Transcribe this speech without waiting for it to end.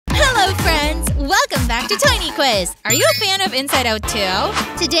back to Tiny Quiz! Are you a fan of Inside Out 2?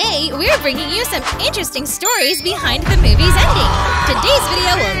 Today, we're bringing you some interesting stories behind the movie's ending. Today's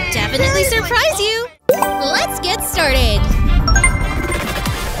video will definitely surprise you! Let's get started!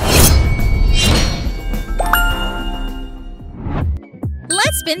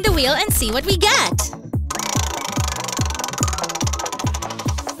 Let's spin the wheel and see what we get!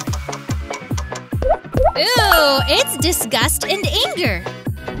 Ooh, it's disgust and anger!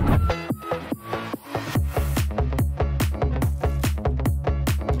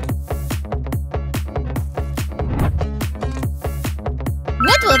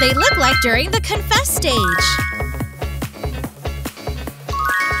 What will they look like during the confess stage?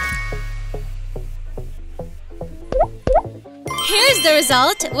 Here's the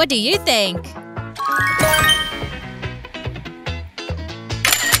result. What do you think?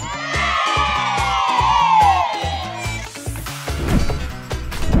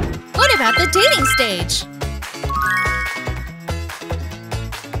 What about the dating stage?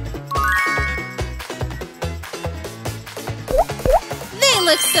 They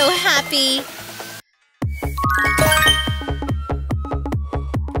look so happy!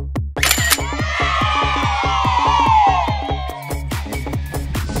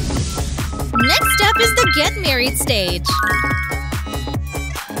 Next up is the get married stage.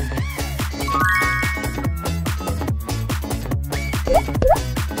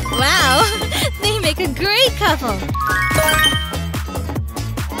 Wow! They make a great couple!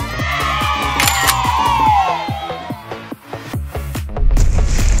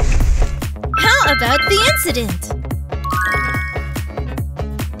 How about the incident?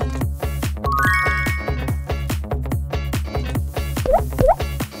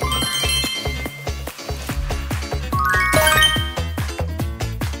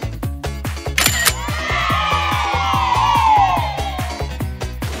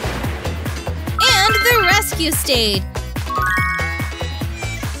 And the rescue stage.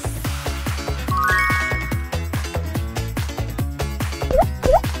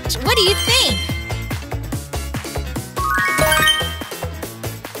 What do you think?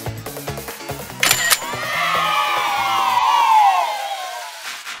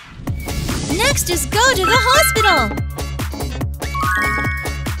 Next is go to the hospital!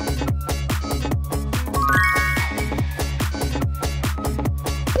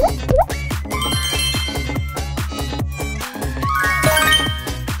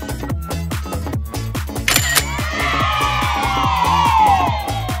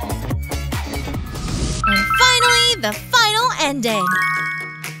 And finally, the final ending!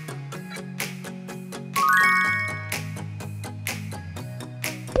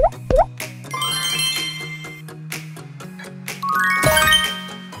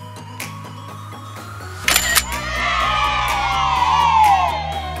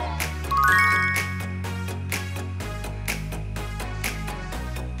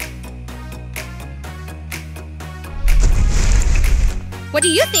 What do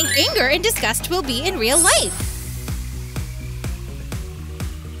you think anger and disgust will be in real life?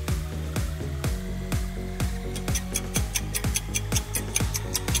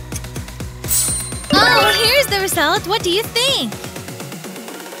 Oh, here's the result! What do you think?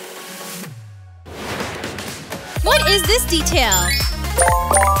 What is this detail?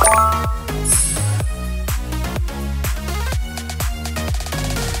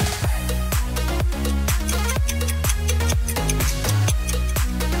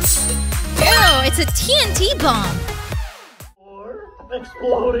 It's a TNT bomb! Or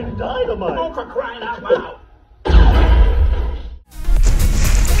exploding dynamite! Oh, for crying out loud!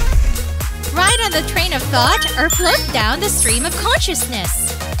 Ride on the train of thought or float down the stream of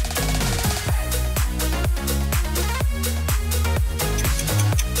consciousness.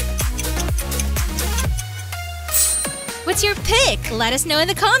 What's your pick? Let us know in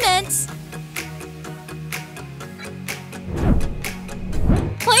the comments!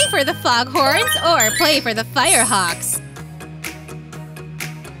 Play for the foghorns or play for the firehawks.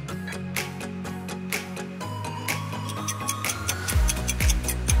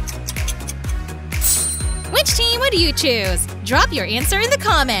 Which team would you choose? Drop your answer in the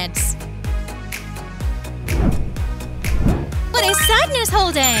comments. What is Sadness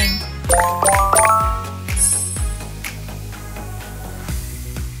holding?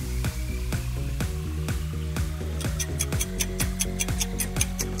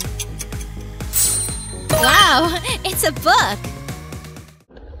 Wow, it's a book!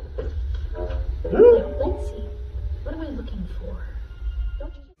 Let's see. What am I looking for?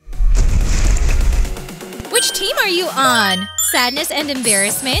 Which team are you on? Sadness and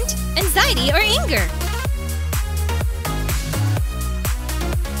embarrassment? Anxiety or anger?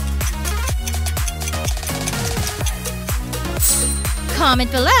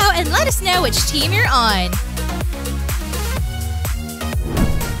 Comment below and let us know which team you're on.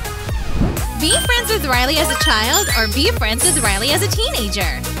 Be friends with Riley as a child or be friends with Riley as a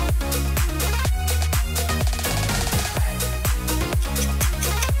teenager.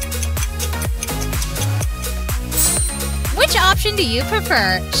 Which option do you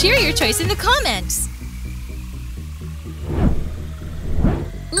prefer? Share your choice in the comments.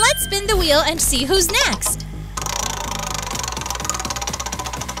 Let's spin the wheel and see who's next.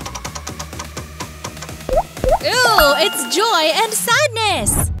 Ooh, it's joy and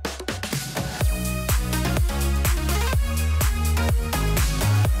sadness!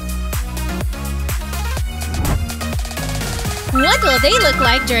 What will they look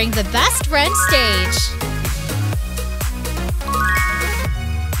like during the best friend stage?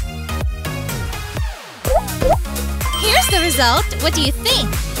 Here's the result. What do you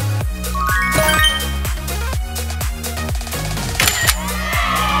think?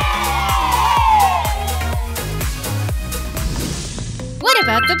 What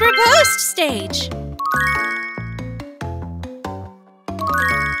about the proposed stage?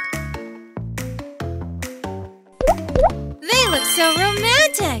 They look so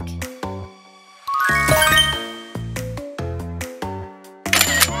romantic!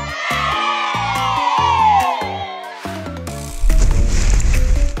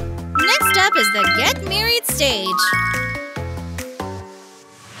 Next up is the get married stage.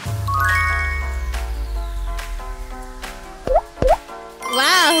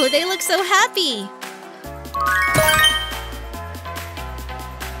 Wow, they look so happy!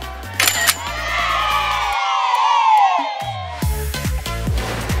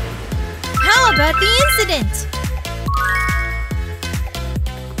 How about the incident?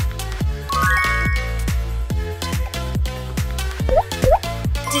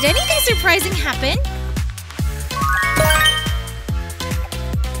 Did anything surprising happen?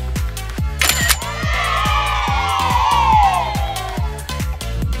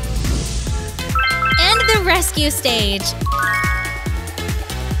 And the rescue stage.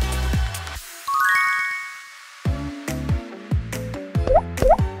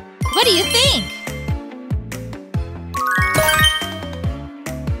 What do you think?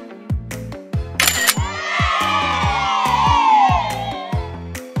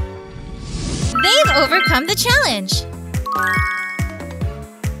 They've overcome the challenge.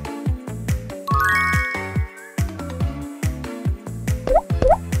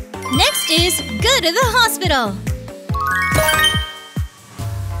 Next is go to the hospital.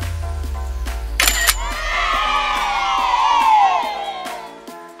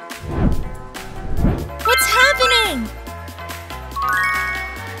 What's happening?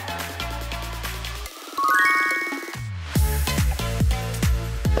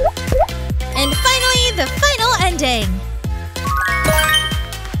 And finally, the final ending.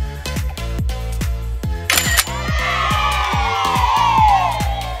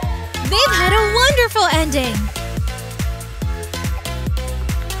 They've had a wonderful ending.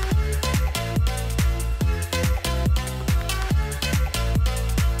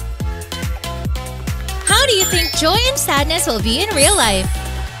 How do you think joy and sadness will be in real life?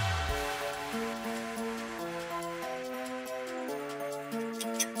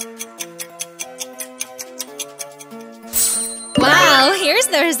 Wow, here's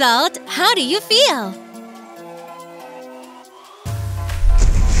the result. How do you feel?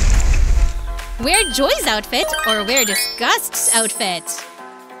 Wear Joy's outfit or wear Disgust's outfit?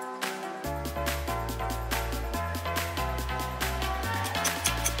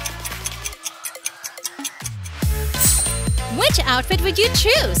 Which outfit would you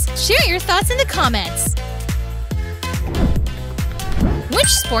choose? Share your thoughts in the comments. Which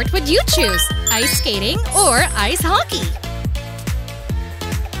sport would you choose? Ice skating or ice hockey?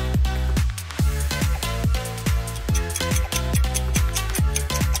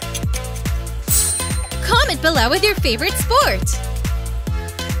 Comment below with your favorite sport.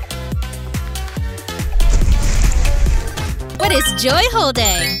 What is Joy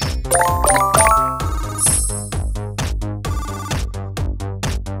holding?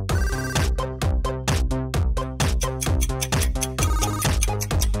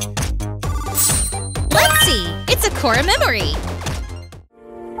 Let's see. It's a core memory.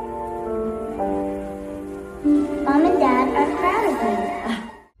 Mom and Dad are proud of you.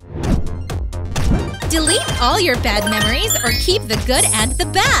 Delete all your bad memories or keep the good and the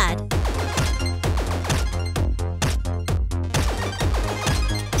bad.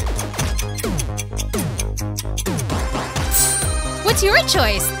 What's your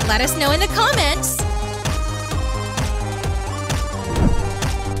choice? Let us know in the comments.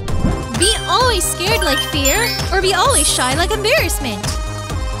 Be always scared like fear, or be always shy like embarrassment?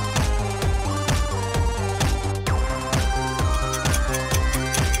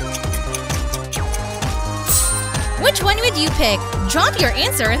 Which one would you pick? Drop your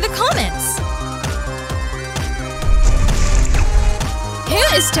answer in the comments!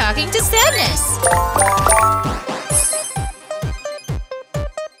 Who is talking to sadness?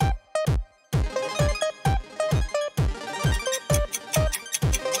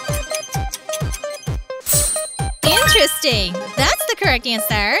 Interesting! That's the correct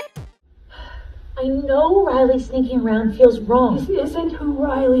answer! I know Riley sneaking around feels wrong. This isn't who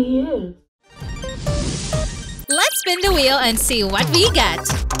Riley is. Let's spin the wheel and see what we get!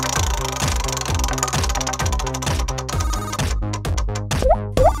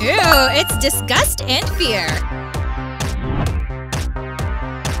 Ew, it's disgust and fear!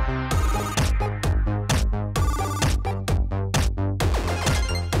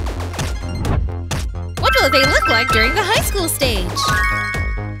 What will they look like during the high school stage?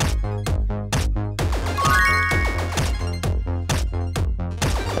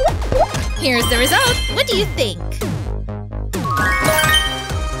 Here's the result! What do you think?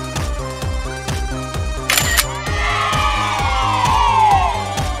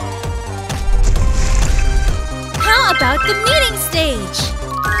 How about the meeting stage?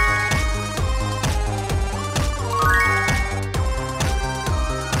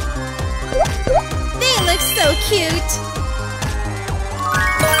 They look so cute!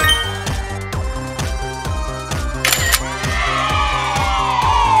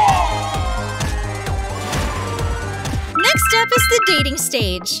 Next up is the dating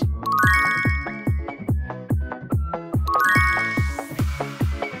stage.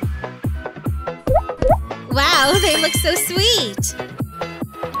 Wow, they look so sweet!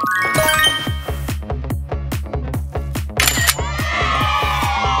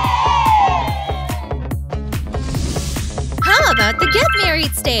 How about the get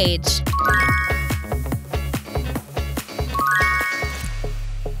married stage?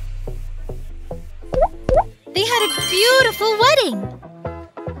 They had a beautiful wedding!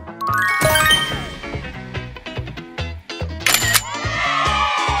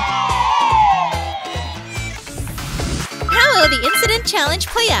 How will the incident challenge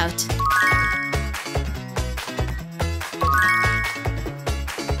play out?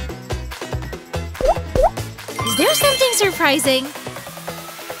 Is there something surprising?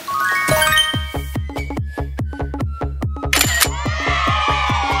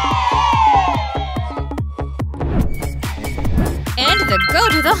 And the go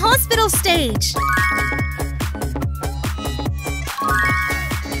to the hospital stage!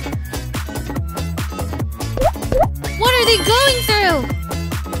 What are they going through?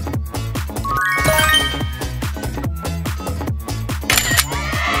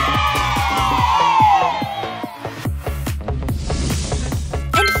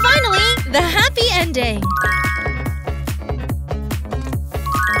 And finally, the happy ending!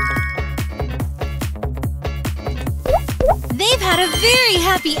 They've had a very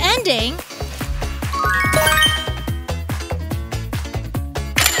happy ending!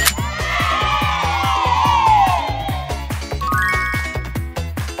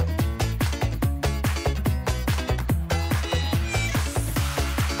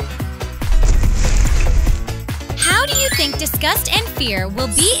 How do you think disgust and fear will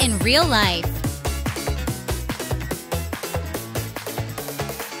be in real life?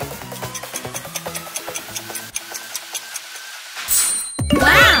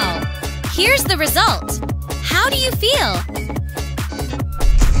 Wow! Here's the result! How do you feel?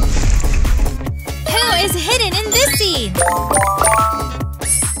 Who is hidden in this scene?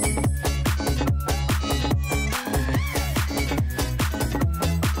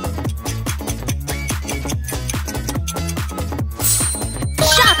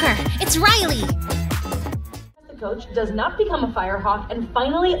 Shocker! It's Riley! The coach does not become a firehawk and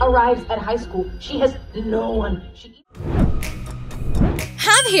finally arrives at high school. She has no one.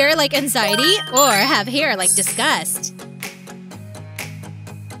 Have hair like anxiety or have hair like disgust?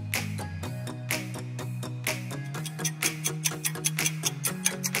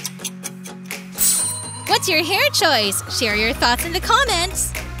 What's your hair choice? Share your thoughts in the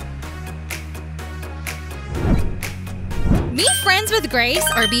comments! Be friends with Grace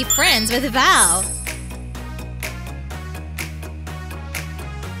or be friends with Val?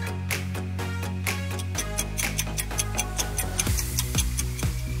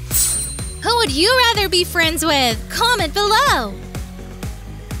 Who would you rather be friends with? Comment below!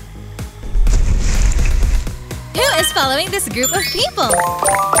 Who is following this group of people?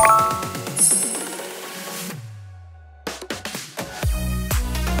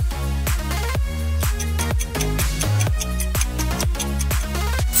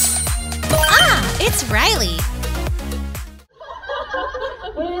 Miss Riley.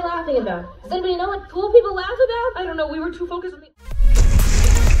 What are they laughing about? Does anybody know what cool people laugh about? I don't know, we were too focused on the...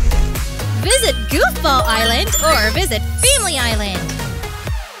 Visit Goofball Island or visit Family Island.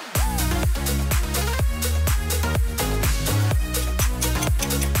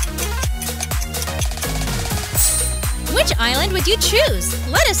 Which island would you choose?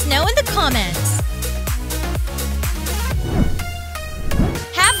 Let us know in the comments.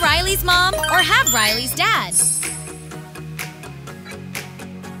 Have Riley's mom or have Riley's dad?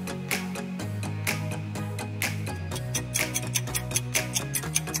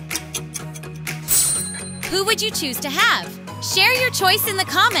 Who would you choose to have? Share your choice in the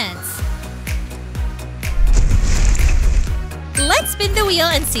comments. Let's spin the wheel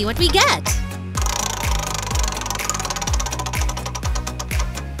and see what we get.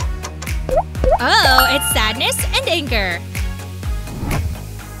 Oh, it's sadness and anger.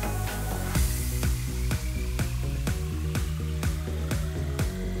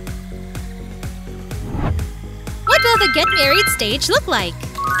 What will the get married stage look like?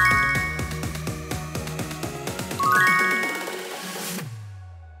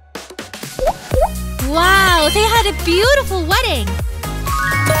 Wow, they had a beautiful wedding!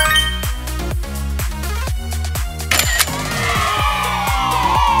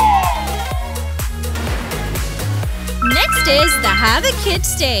 Next is the Have a Kid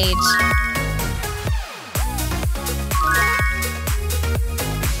stage.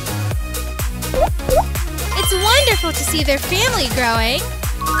 It's wonderful to see their family growing.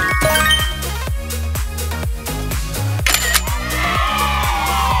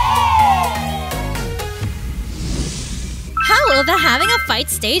 How will the having a fight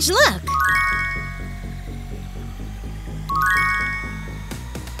stage look?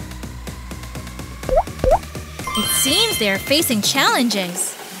 It seems they are facing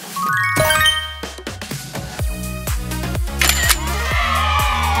challenges.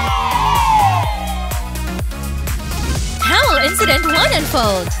 How will Incident 1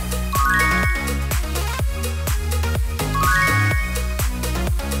 unfold?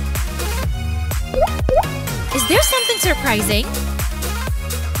 Is there something surprising?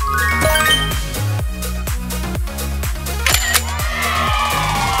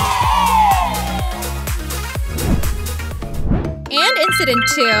 And Incident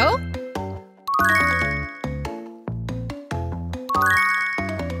 2?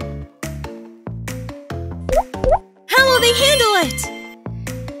 How will they handle it?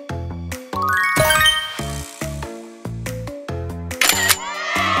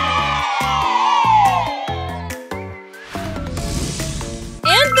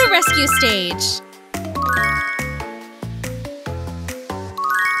 And the rescue stage.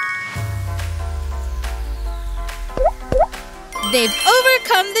 They've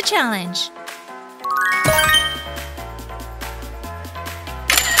overcome the challenge.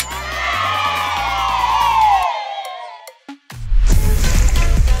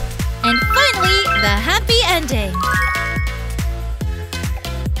 And finally, the happy ending.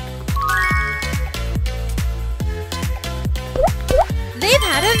 They've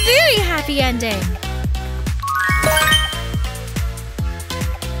had a very happy ending.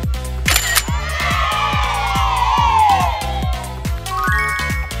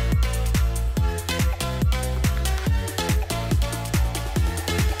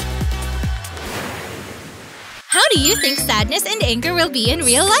 How do you think sadness and anger will be in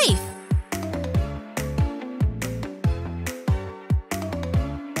real life?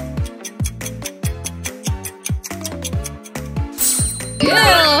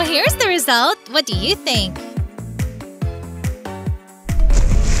 Ooh, here's the result. What do you think?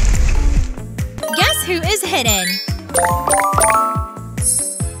 Guess who is hidden?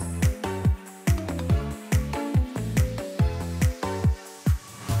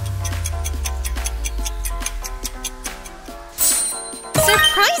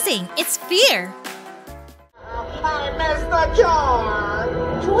 Surprising! It's fear! I missed the jar!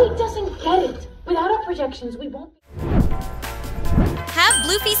 Joy doesn't get it. Without our projections, we won't... Have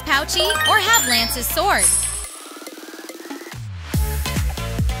Bluefy's pouchy or have Lance's sword?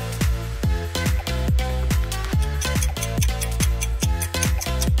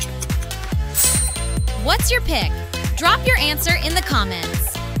 What's your pick? Drop your answer in the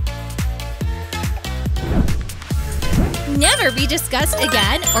comments. Never be disgust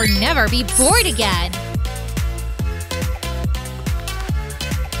again or never be bored again.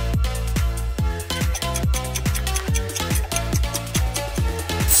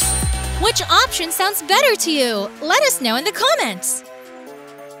 Which option sounds better to you? Let us know in the comments.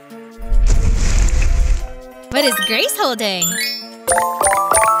 What is Grace holding?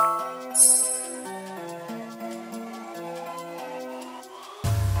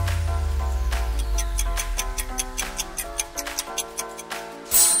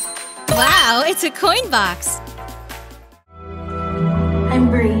 Wow, it's a coin box. I'm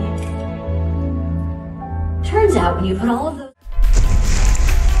Bree. Turns out when you put all of those…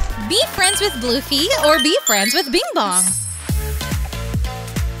 Be friends with Bluefy or be friends with Bing Bong.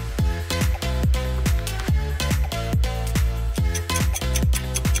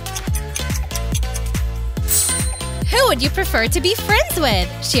 Who would you prefer to be friends with?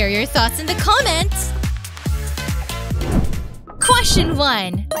 Share your thoughts in the comments. Question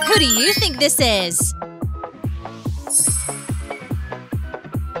 1. Who do you think this is?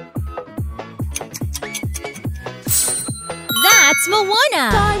 That's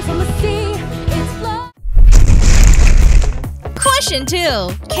Moana! Question 2.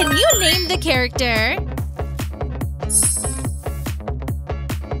 Can you name the character?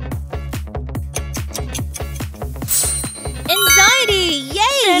 Anxiety!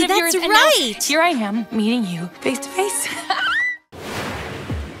 Yay! That's right! Here I am, meeting you face to face.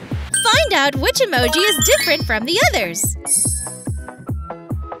 Find out which emoji is different from the others.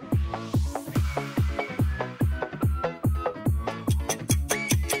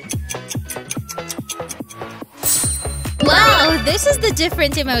 Wow, this is the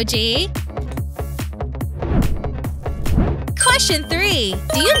different emoji. Question 3.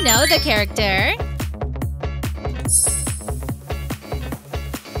 Do you know the character?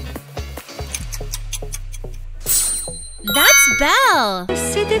 That's Belle!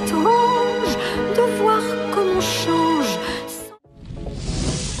 C'est étrange de voir comment on change.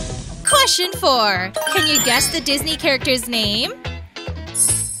 Question 4. Can you guess the Disney character's name?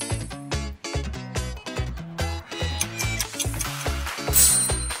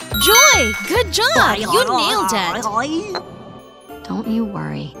 Joy! Good job! You nailed it! Don't you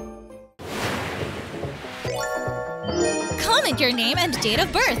worry. Comment your name and date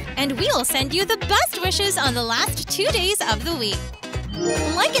of birth, and we'll send you the best wishes on the last 2 days of the week.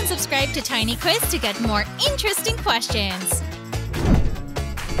 Like and subscribe to Tiny Quiz to get more interesting questions.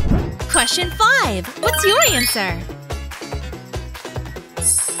 Question 5. What's your answer?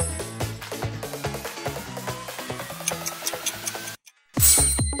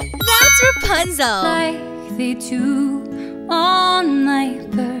 That's Rapunzel! Like they do on my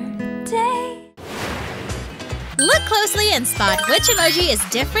birthday. Look closely and spot which emoji is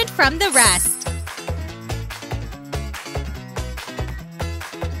different from the rest.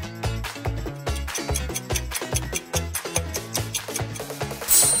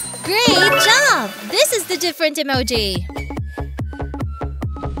 Great job! This is the different emoji.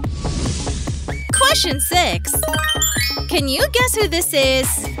 Question 6. Can you guess who this is?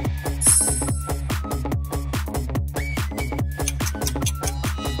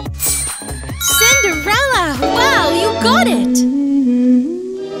 Cinderella! Wow, you got it!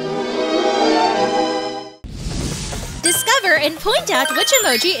 Discover and point out which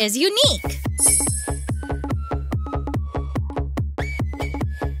emoji is unique.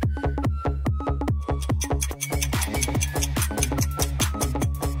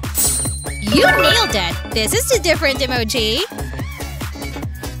 You nailed it! This is the different emoji.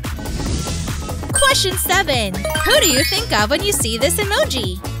 Question 7. Who do you think of when you see this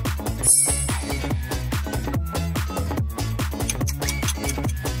emoji?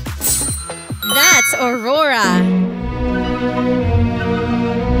 That's Aurora.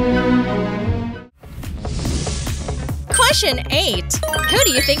 Question 8. Who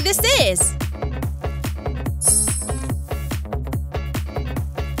do you think this is?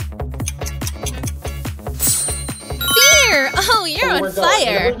 Fear! Oh, you're on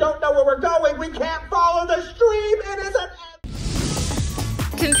fire. We don't know where we're going. We can't follow the stream. It isn't…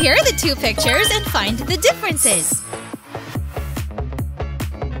 Compare the 2 pictures and find the differences.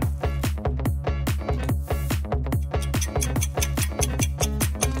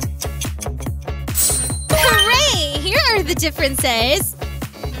 Hooray! Here are the differences.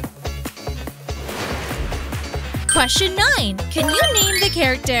 Question 9. Can you name the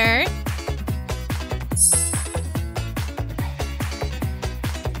character?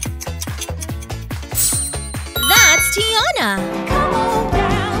 That's Tiana. Come on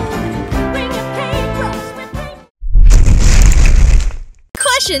down, bring your paintbrush with paint.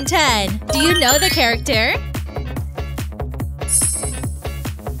 Question 10. Do you know the character?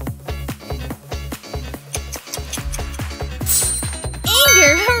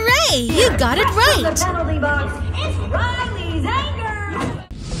 Anger! Hooray! You got it The right! penalty box. It's Riley's anger.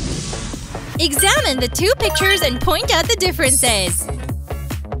 Examine the 2 pictures and point out the differences.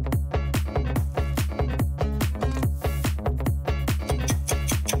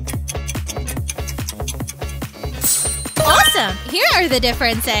 Awesome! Here are the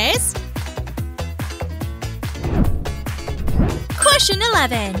differences. Question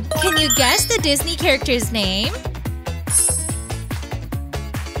 11. Can you guess the Disney character's name?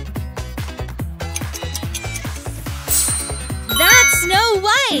 That's Snow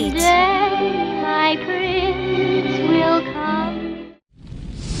White! Today my prince will come.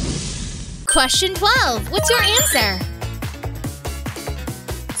 Question 12. What's your answer?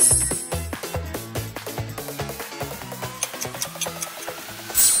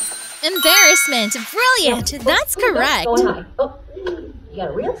 Embarrassment. Brilliant. That's correct. Oh, you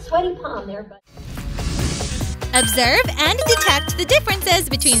got a real sweaty palm there, but Observe and detect the differences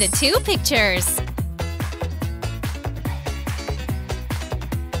between the two pictures.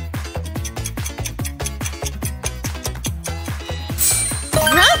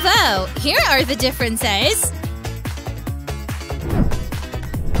 Bravo! Here are the differences.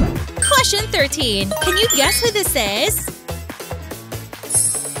 Question 13. Can you guess who this is?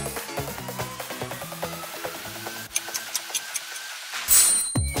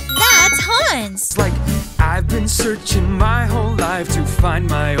 That's Hans. It's like I've been searching my whole life to find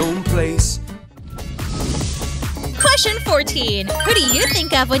my own place. Question 14. Who do you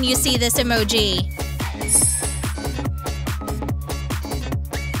think of when you see this emoji?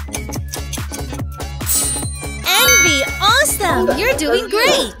 Envy! Awesome! You're doing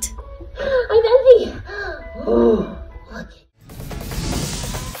great! I'm Envy. Oh, look.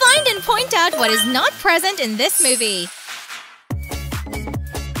 Find and point out what is not present in this movie.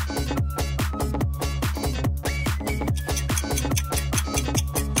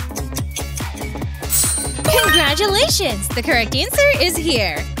 Congratulations! The correct answer is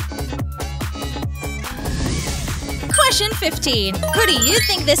here. Question 15. Who do you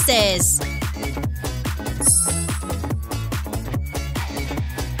think this is?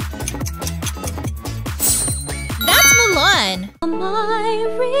 That's Mulan. My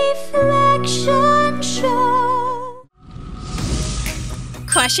reflection show.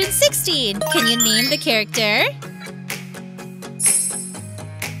 Question 16. Can you name the character?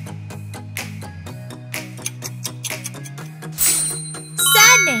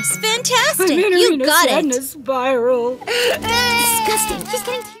 Sadness. Fantastic. You got it. Spiral. Disgusting. He's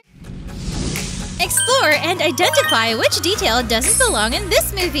getting Explore and identify which detail doesn't belong in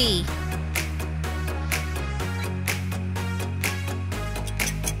this movie.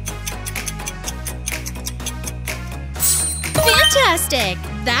 Fantastic!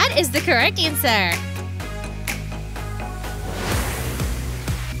 That is the correct answer.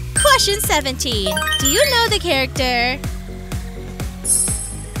 Question 17. Do you know the character?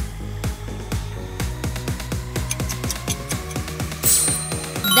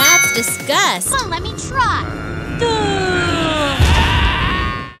 That's Disgust. Come on, let me try.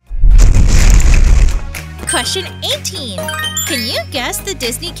 Question 18. Can you guess the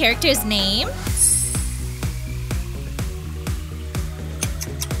Disney character's name?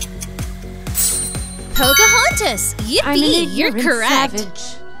 Pocahontas! Yippee! You're correct!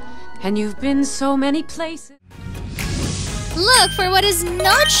 Savage, and you've been so many places. Look for what is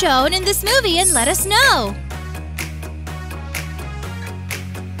not shown in this movie and let us know!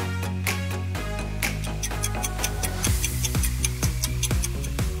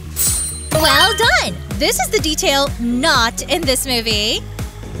 Well done! This is the detail not in this movie.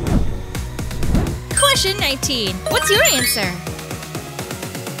 Question 19. What's your answer?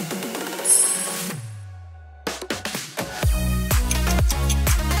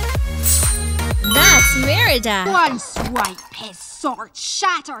 That's Merida. One swipe, his sword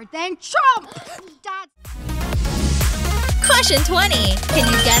shattered, then chomp! Question 20. Can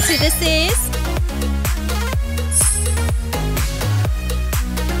you guess who this is?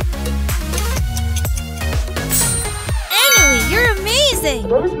 Ennui, you're amazing!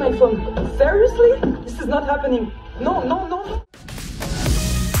 Where is my phone? Seriously? This is not happening. No, no, no.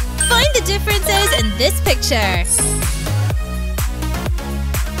 Find the differences in this picture.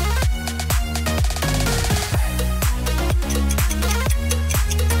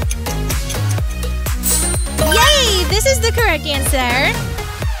 Yay! This is the correct answer.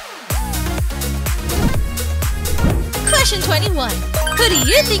 Question 21. Who do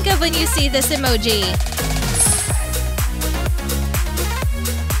you think of when you see this emoji?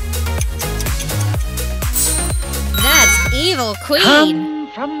 That's Evil Queen.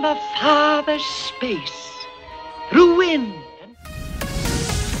 Come from the farthest space, through wind and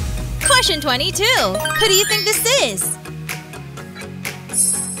Question 22. Who do you think this is?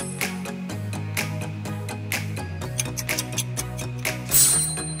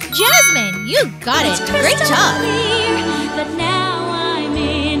 Jasmine, you got it. Great job. But now I'm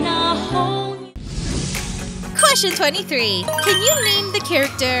in a whole new... Question 23. Can you name the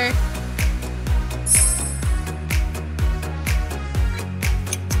character?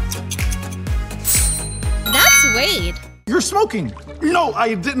 Wade. You're smoking. No,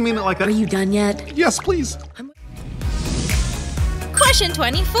 I didn't mean it like that. Are you done yet? Yes, please. Question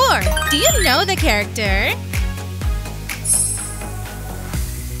 24. Do you know the character?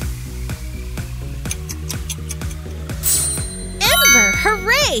 Ember,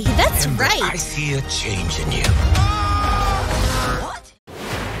 hooray! That's right. I see a change in you. What?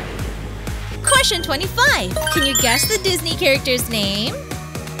 Question 25. Can you guess the Disney character's name?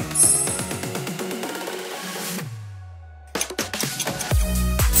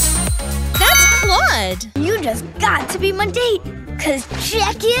 That's Claude. You just got to be my date, 'cause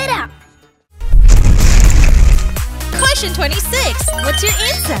check it out. Question 26. What's your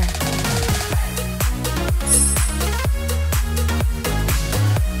answer?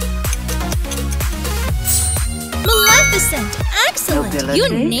 Maleficent! Excellent! Nobility, You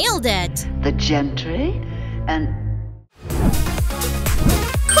nailed it! the gentry, and...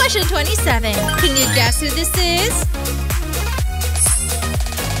 Question 27. Can you guess who this is?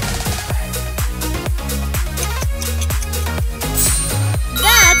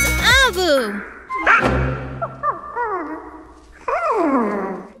 That's Abu!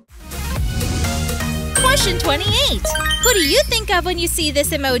 Question 28. Who do you think of when you see this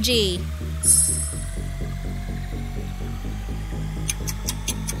emoji?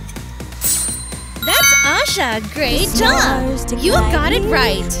 That's Asha! Great job! You got it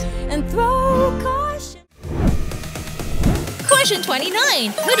right! And throw caution. Question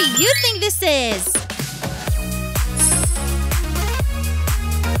 29. Who do you think this is?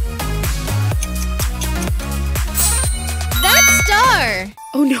 That's Star!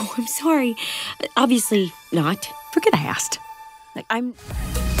 Oh no, I'm sorry. Obviously not. Forget I asked. I'm...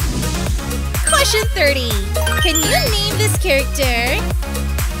 Question 30. Can you name this character?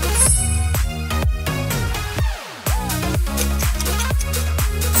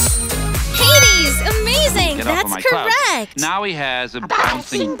 Hades! Amazing! Get That's off of my correct! Cloud. Now he has a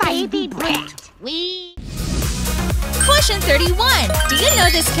Bouncing bouncing... baby brat. Question 31. Do you know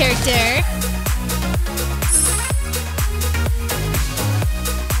this character?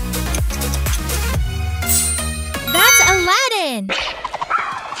 That's Aladdin!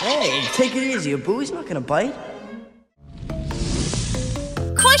 Hey, take it easy. Abu's not gonna bite.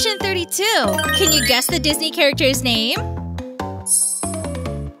 Question 32. Can you guess the Disney character's name?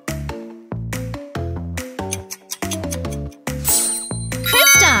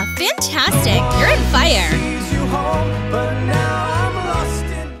 Krista! Fantastic! You're on fire!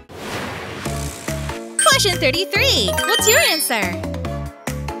 Question 33. What's your answer?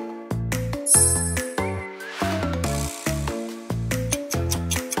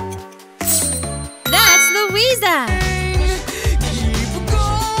 That's Louisa!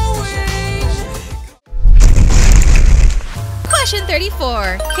 Question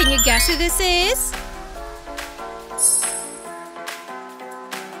 34. Can you guess who this is?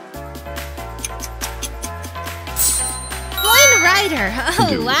 Blind Rider!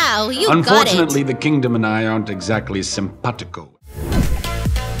 Oh wow, you got it! Unfortunately, the kingdom and I aren't exactly simpatico.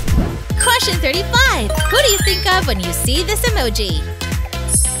 Question 35. Who do you think of when you see this emoji?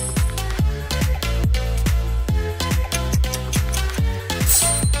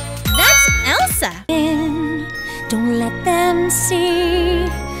 That's Elsa! Don't let them see.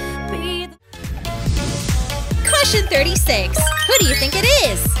 Question 36. Who do you think it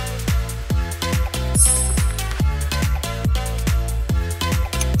is?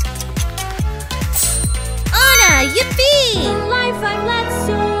 Anna! Yippee! Life I've led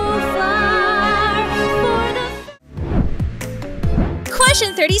so far for the...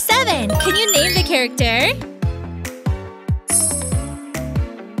 Question 37. Can you name the character?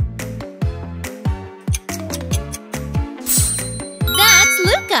 That's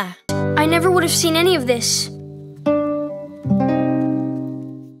Luca! I never would have seen any of this.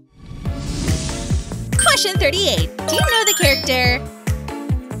 Question 38. Do you know the character?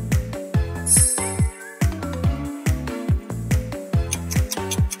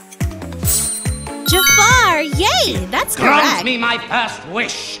 Jafar! Yay! That's Grant correct! me my first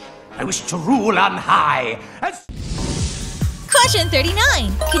wish. I wish to rule on high. Question 39.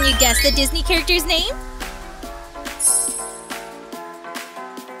 Can you guess the Disney character's name?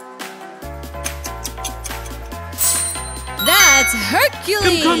 That's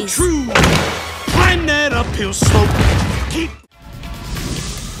Hercules! Come true. Climb that uphill slope. Keep.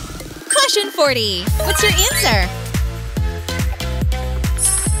 Question 40. What's your answer?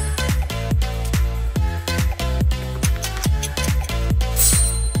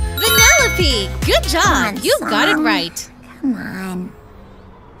 Vanellope! Good job! You got it right. Come on.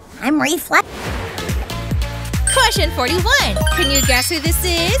 I'm reflex. Question 41. Can you guess who this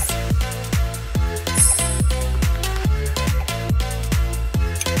is?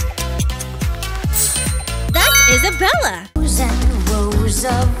 Isabella. Rows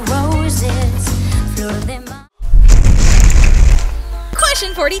of roses,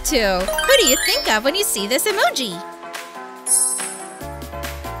 Question 42. Who do you think of when you see this emoji?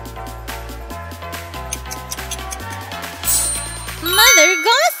 Mother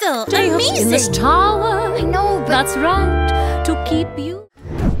Gothel! Amazing! in this tower. I know, but that's right, to keep you.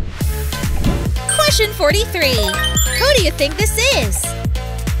 Question 43. Who do you think this is?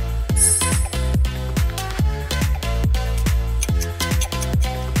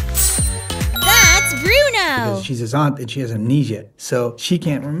 That's Bruno! Because she's his aunt and she has amnesia, so she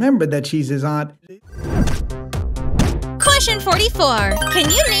can't remember that she's his aunt. Question 44. Can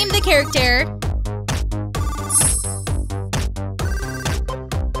you name the character?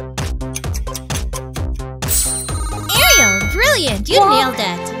 Ariel! Brilliant! You nailed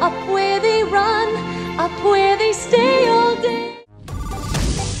it! Up where they run, up where they stay all day.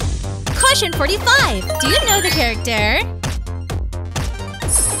 Question 45. Do you know the character?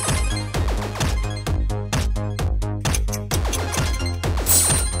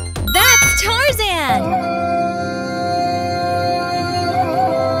 That's Tarzan!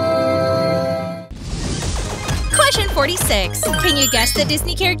 Question 46. Can you guess the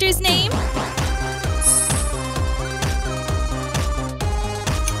Disney character's name?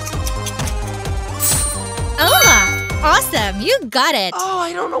 Olaf! Awesome! You got it! Oh,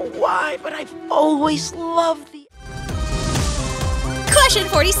 I don't know why, but I've always loved the... Question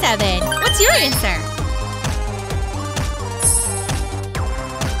 47. What's your answer?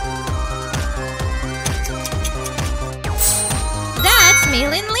 That's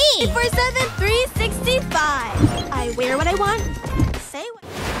Maylin Lee! 847-365. I wear what I want. Say what.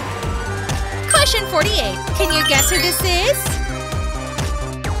 Question 48. Can you guess who this is?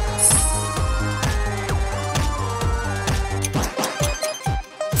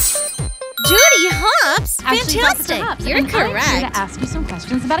 Judy Hopps! Fantastic! You're correct. I'm here to ask you some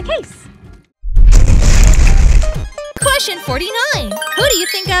questions about a case. Question 49. Who do you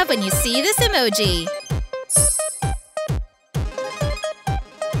think of when you see this emoji?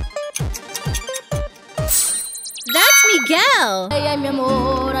 That's Miguel! Ay, mi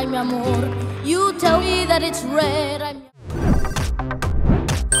amor, ay, mi amor. You tell me that it's red.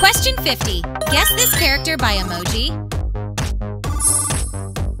 Question 50. Guess this character by emoji.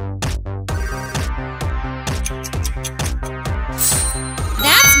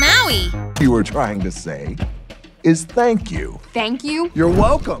 That's Maui! You were trying to say is thank you. Thank you? You're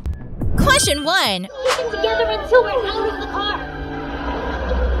welcome. Question 1. Listen together until we're out of the car.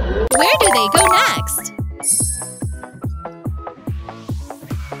 Where do they go next?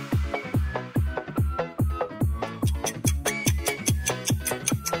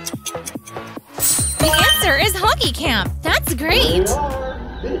 The answer is hockey camp. That's great.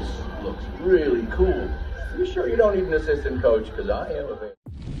 This looks really cool. You sure you don't need an assistant coach? Because I am a fan.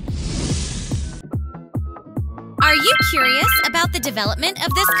 Are you curious about the development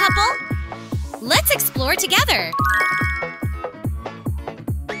of this couple? Let's explore together.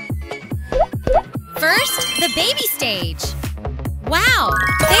 First, the baby stage. Wow,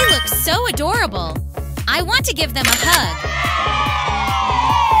 they look so adorable. I want to give them a hug.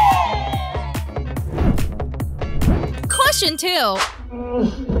 Question 2.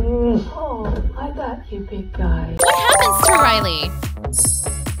 Oh, I got you, big guy. What happens to Riley?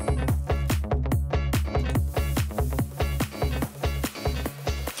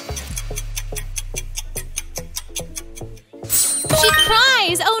 She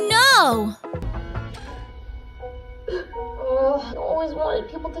cries! Oh no! Oh, I always wanted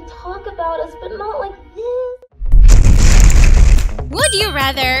people to talk about us, but not like this. Would you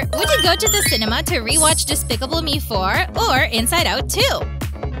rather? Would you go to the cinema to rewatch Despicable Me 4 or Inside Out 2?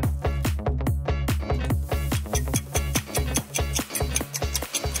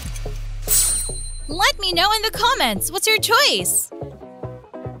 Let me know in the comments. What's your choice?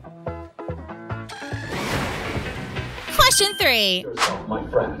 Question 3. Yourself, my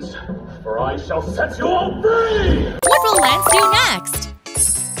friends, for I shall set you all free! What will Lance do next?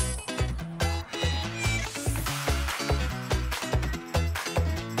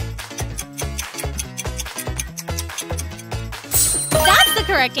 That's the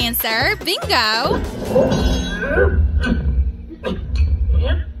correct answer. Bingo!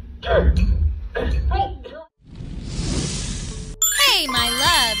 Hey, my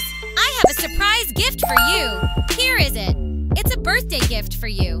loves! I have a surprise gift for you. Here is it. It's a birthday gift for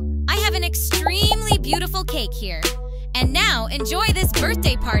you. I have an extremely beautiful cake here. And now, enjoy this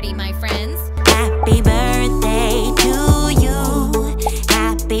birthday party, my friends. Happy birthday to you.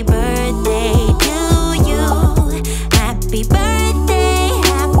 Happy birthday to you. Happy birthday,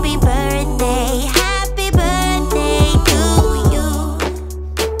 happy birthday, happy birthday.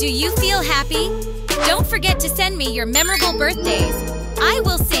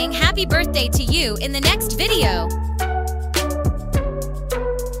 happy birthday to you in the next video.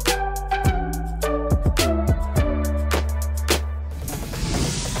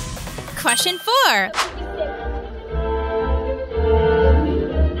 Question 4.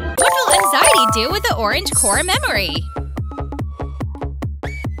 What will anxiety do with the orange core memory?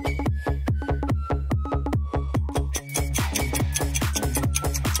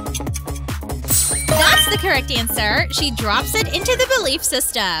 That's the correct answer. She drops it into the belief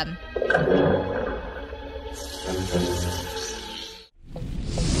system.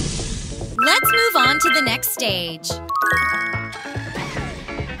 Let's move on to the next stage.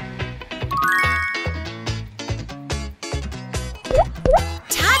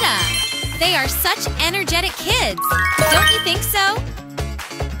 Tada! They are such energetic kids. Don't you think so?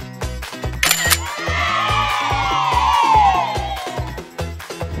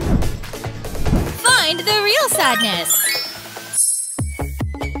 Find the real sadness.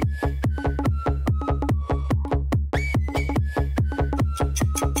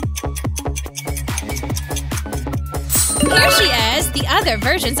 Here she is. The other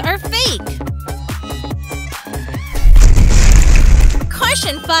versions are fake.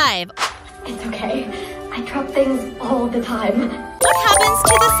 Question 5. It's okay. I drop things all the time. What happens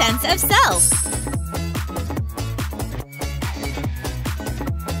to the sense of self?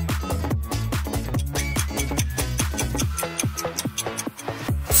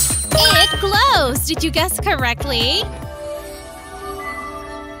 It glows! Did you guess correctly?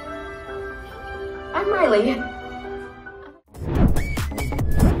 I'm Riley.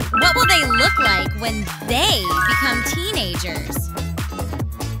 What will they look like when they become teenagers?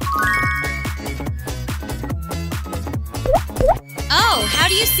 Oh, how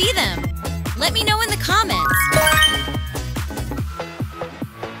do you see them? Let me know in the comments.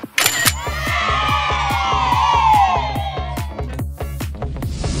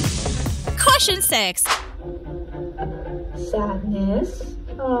 Question 6. Sadness.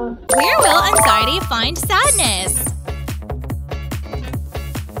 Where will anxiety find sadness?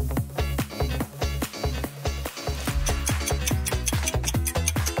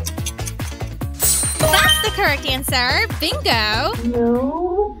 That's the correct answer. Bingo!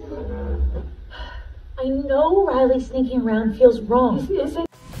 No. I know Riley sneaking around feels wrong. Is it?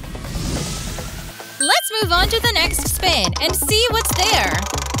 Let's move on to the next spin and see what's there.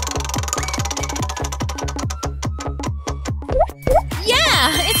 Yeah,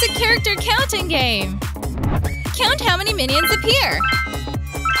 it's a character counting game. Count how many minions appear.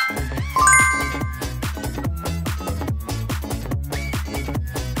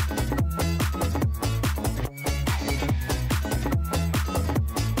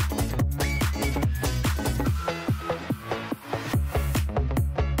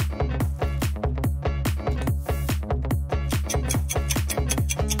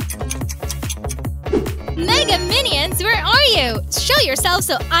 Mega Minions, where are you? Show yourself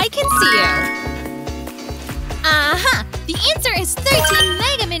so I can see you. Aha! The answer is 13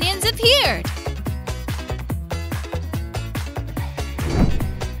 Mega Minions appeared.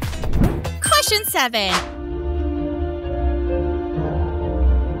 Question 7.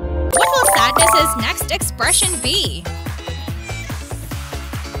 What will sadness's next expression be?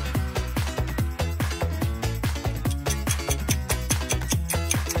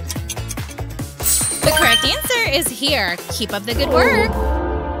 The correct answer is here. Keep up the good work. I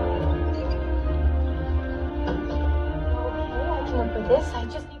can't for this. I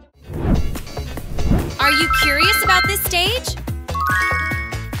just need to... Are you curious about this stage?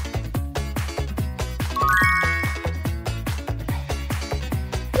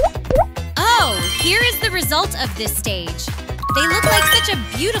 Oh, here is the result of this stage. They look like such a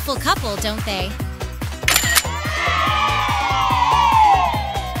beautiful couple, don't they?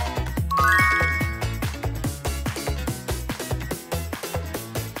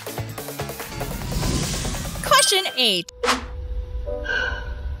 Question 8.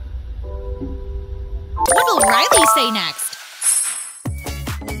 What will Riley say next?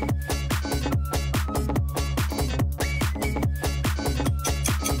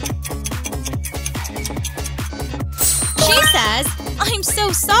 She says, "I'm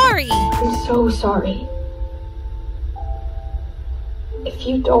so sorry." I'm so sorry. If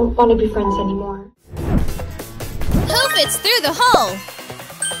you don't want to be friends anymore. Who fits through the hole?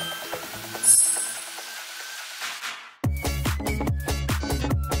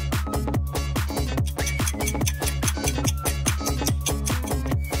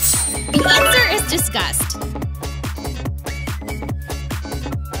 The answer is Disgust.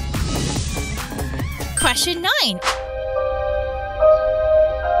 Question 9.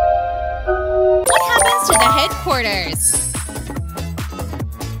 What happens to the headquarters?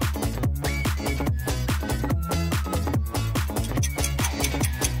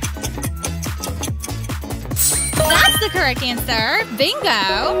 the correct answer.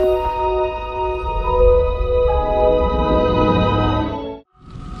 Bingo!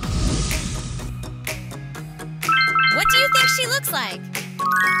 What do you think she looks like?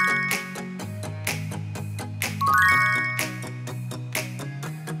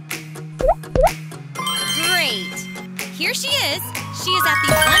 Great! Here she is. She is at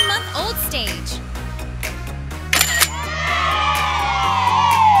the 1-month-old stage.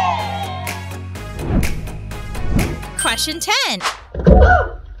 Question 10.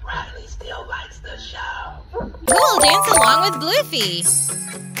 Riley still likes the show. Who will dance along with Bluefy?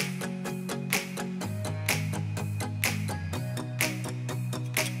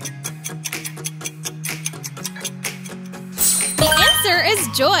 The answer is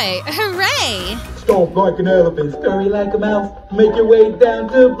Joy. Hooray! Stomp like an elephant, scurry like a mouse. Make your way down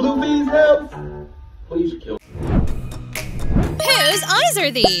to Bluefy's house. Please kill. Whose eyes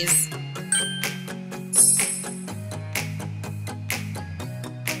are these?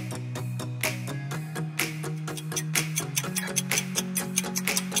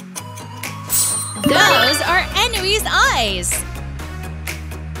 Those are Ennui's eyes.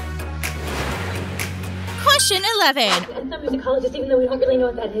 Question 11. I'm not a musicologist, even though we don't really know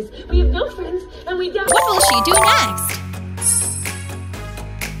what that is. We have no friends, and we don't. What will she do next?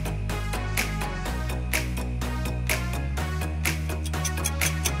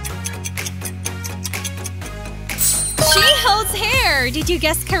 She holds hair. Did you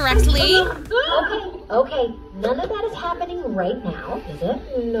guess correctly? Okay. None of that is happening right now, is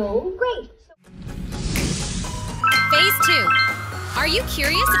it? No. Great. Phase 2. Are you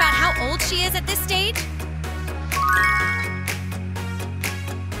curious about how old she is at this stage?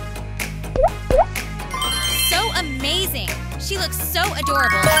 So amazing! She looks so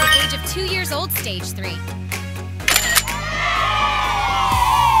adorable at the age of 2 years old, stage 3.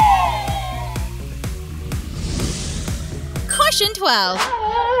 Question 12.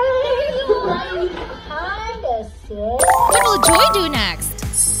 What will Joy do next?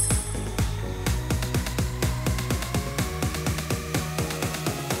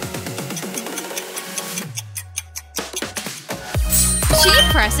 She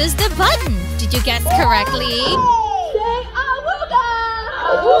presses the button. Did you guess correctly? Say awooga!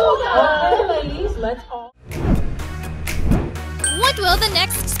 Awooga! Okay, ladies, let's all. What will the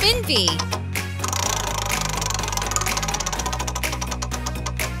next spin be?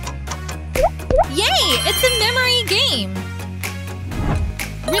 Yay! It's a memory game!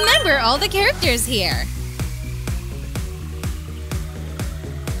 Remember all the characters here.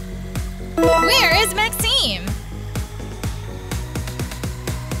 Where is Maxime?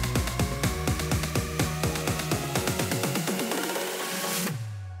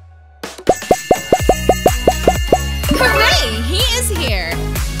 Hooray! He is here!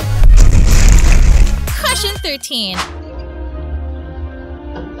 Question 13.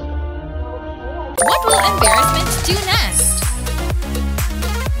 What will Embarrassment do next?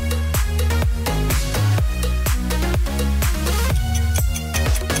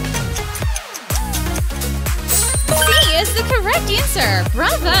 C is the correct answer!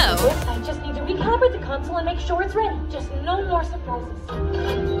 Bravo! I just need to recalibrate the console and make sure it's ready. Just no more surprises.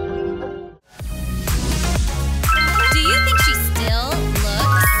 Do you think she still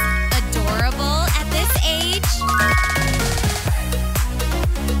looks adorable at this age?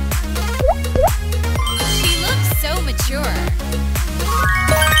 She looks so mature.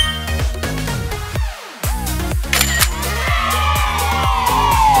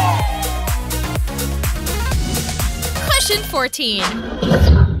 Question 14.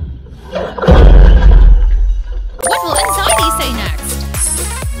 What will Anxiety say next?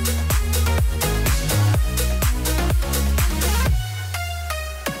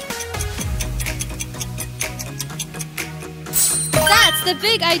 That's the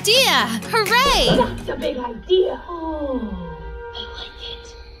big idea! Hooray! That's a big idea! Oh, I like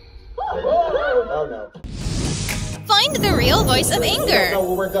it. Oh no. Find the real voice of We don't anger. know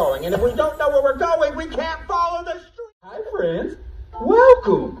where we're going, and if we don't know where we're going, we can't follow the street. Hi, friends.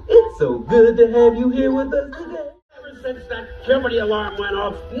 Welcome. It's so good to have you here with us today. Ever since that puberty alarm went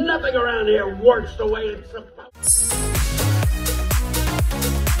off, nothing around here works the way it's supposed to.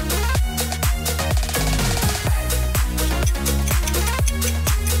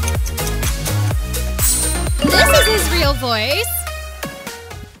 This is his real voice.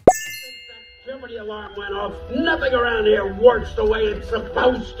 Since that puberty alarm went off, nothing around here works the way it's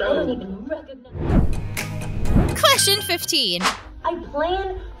supposed I don't to. even recognize. Question 15. I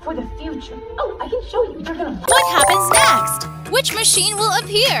plan for the future. Oh, I can show you. You're gonna. What happens next? Which machine will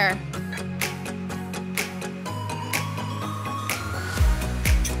appear?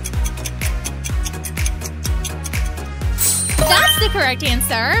 That's the correct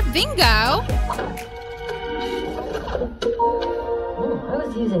answer. Bingo! Oh, I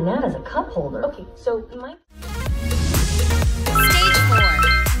was using that as a cup holder. Okay, so my... Stage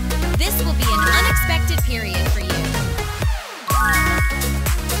 4. This will be an unexpected period for you.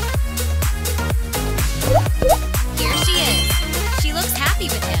 Here she is. She looks happy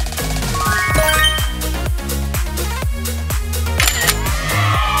with him.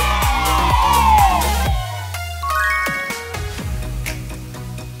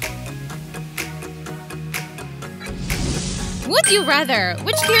 Would you rather?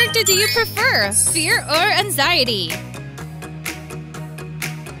 Which character do you prefer? Fear or anxiety?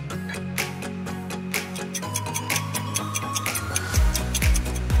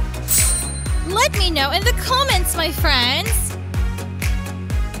 Let me know in the comments, my friends!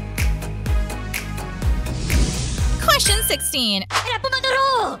 Question 16.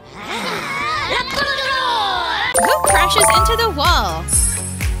 Who crashes into the wall?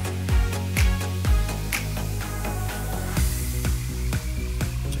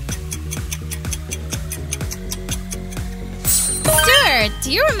 Stuart,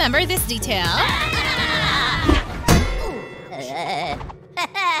 do you remember this detail?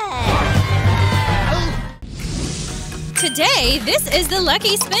 Today, this is the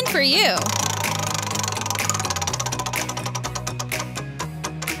lucky spin for you.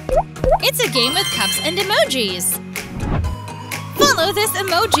 It's a game with cups and emojis. Follow this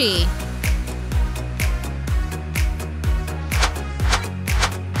emoji.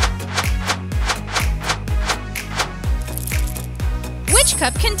 Which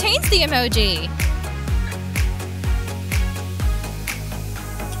cup contains the emoji?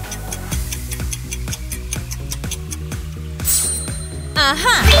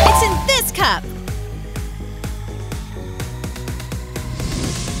 It's in this cup.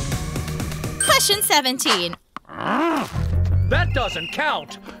 Question 17. That doesn't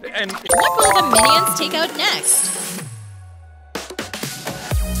count. And what will the minions take out next?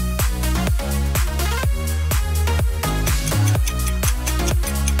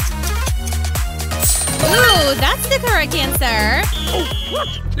 Ooh, that's the correct answer. Oh, what?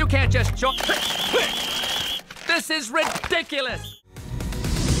 You can't just jump. This is ridiculous.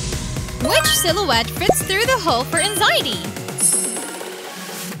 Which silhouette fits through the hole for anxiety?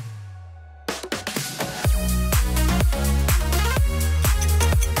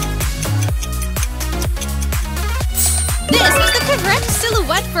 This is the correct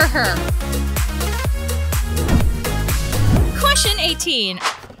silhouette for her. Question 18.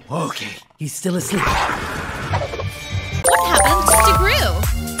 Okay, he's still asleep. What happened to Gru?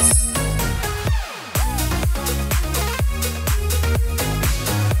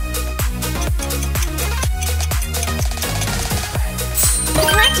 The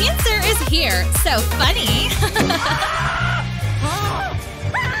correct answer is here. So funny.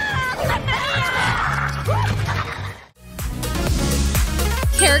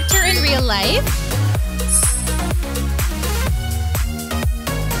 Character in real life?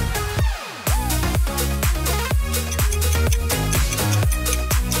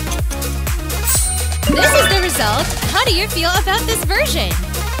 This is the result. How do you feel about this version?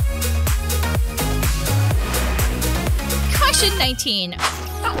 Question 19.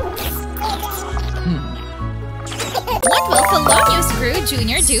 What will Thelonious Gru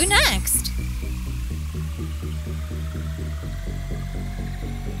Jr. do next?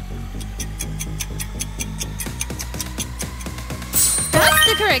 That's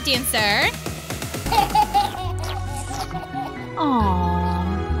the correct answer.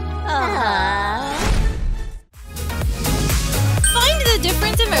 Find the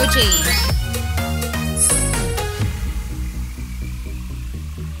different emoji.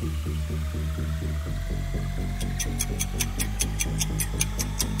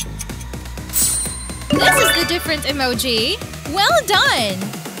 This is the different emoji. Well done!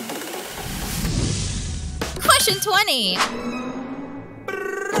 Question 20.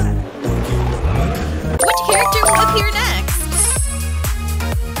 Which character will appear next?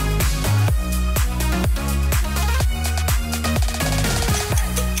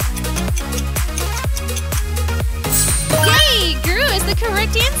 Yay! Gru is the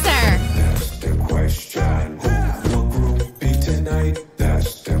correct answer. That's the question. Who will Gru be tonight?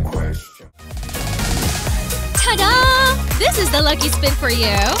 That's the question. Ta-da! This is the lucky spin for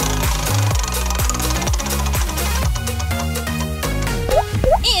you.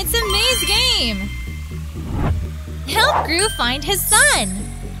 It's a maze game. Help Gru find his son.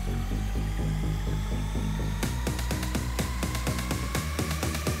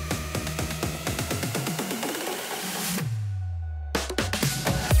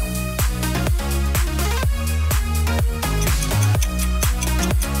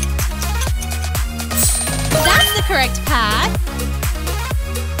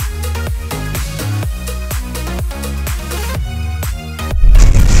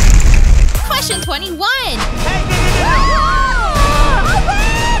 21.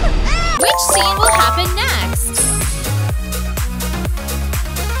 Which scene will happen next?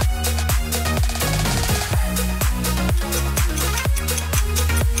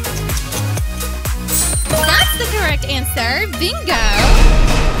 That's the correct answer. Bingo!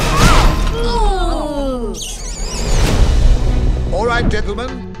 All right,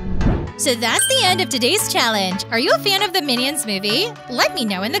 gentlemen. So that's the end of today's challenge. Are you a fan of the Minions movie? Let me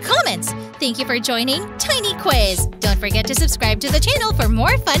know in the comments. Thank you for joining Tiny Quiz. Don't forget to subscribe to the channel for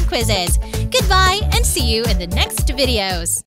more fun quizzes. Goodbye and see you in the next videos.